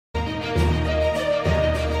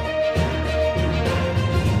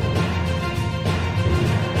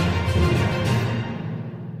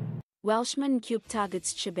Welshman Ncube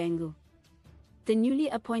Targets Tshabangu. The newly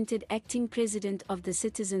appointed acting president of the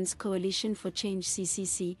Citizens Coalition for Change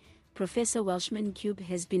 (CCC), Professor Welshman Ncube,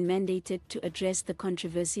 has been mandated to address the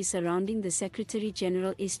controversy surrounding the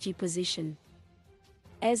Secretary-General SG position,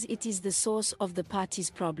 as it is the source of the party's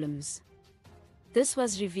problems. This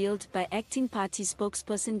was revealed by acting party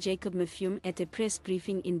spokesperson Jacob Mafume at a press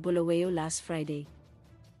briefing in Bulawayo last Friday.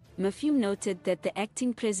 Mafume noted that the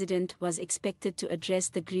acting president was expected to address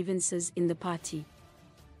the grievances in the party,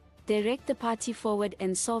 direct the party forward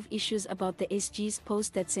and solve issues about the SG's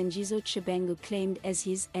post that Sengezo Tshabangu claimed as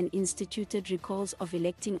his and instituted recalls of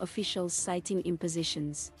electing officials citing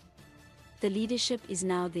impositions. The leadership is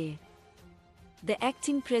now there. The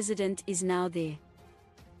acting president is now there.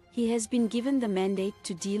 He has been given the mandate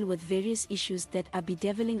to deal with various issues that are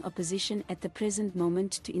bedeviling opposition at the present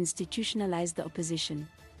moment, to institutionalize the opposition,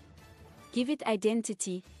 give it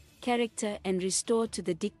identity, character and restore to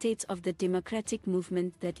the dictates of the democratic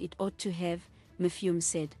movement that it ought to have, Mafume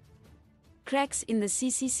said. Cracks in the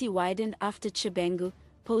CCC widened after Tshabangu,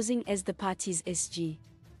 posing as the party's SG,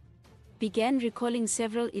 began recalling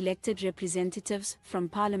several elected representatives from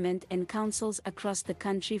parliament and councils across the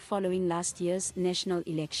country following last year's national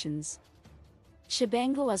elections.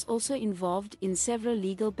 Tshabangu was also involved in several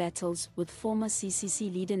legal battles with former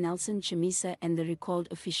CCC leader Nelson Chamisa and the recalled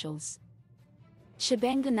officials.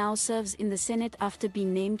 Tshabangu now serves in the Senate after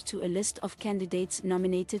being named to a list of candidates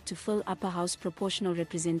nominated to fill upper house proportional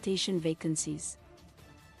representation vacancies.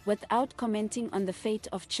 Without commenting on the fate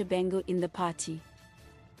of Tshabangu in the party,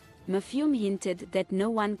 Mafume hinted that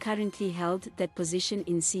no one currently held that position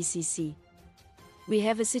in CCC. We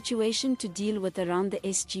have a situation to deal with around the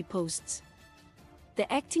SG posts.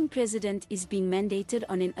 The acting president is being mandated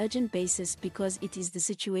on an urgent basis because it is the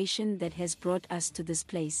situation that has brought us to this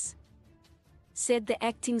place, said the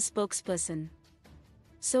acting spokesperson.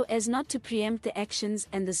 So as not to preempt the actions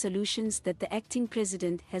and the solutions that the acting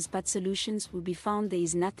president has, but solutions will be found. There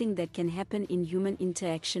is nothing that can happen in human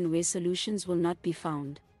interaction where solutions will not be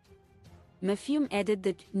found. Mafume added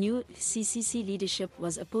that new CCC leadership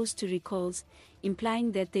was opposed to recalls,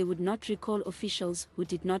 implying that they would not recall officials who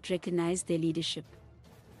did not recognize their leadership.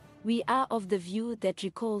 We are of the view that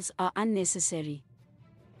recalls are unnecessary.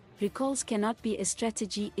 Recalls cannot be a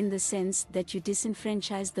strategy in the sense that you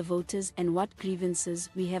disenfranchise the voters, and what grievances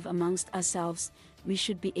we have amongst ourselves, we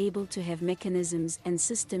should be able to have mechanisms and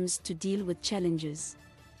systems to deal with challenges.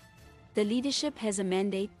 The leadership has a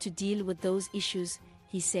mandate to deal with those issues,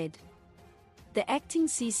 he said. The acting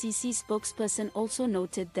CCC spokesperson also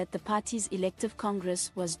noted that the party's elective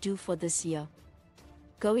congress was due for this year,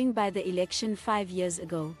 going by the election 5 years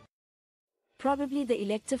ago. Probably the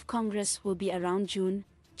elective congress will be around June,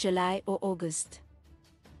 July or August.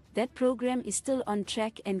 That program is still on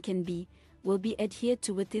track and will be adhered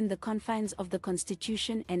to within the confines of the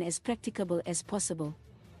constitution and as practicable as possible,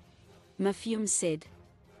 Mafume said.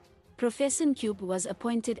 Professor Ncube was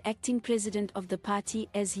appointed acting president of the party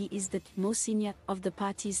as he is the most senior of the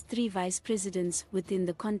party's 3 vice presidents within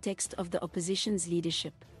the context of the opposition's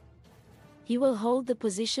leadership. He will hold the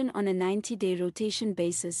position on a 90-day rotation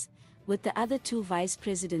basis, with the other 2 vice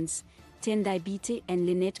presidents, Tendai Biti and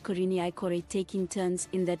Lynette Koriniaikore, taking turns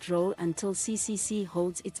in that role until CCC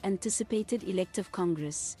holds its anticipated elective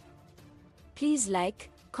congress. Please like,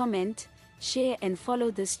 comment, share and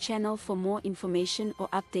follow this channel for more information or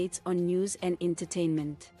updates on news and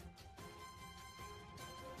entertainment.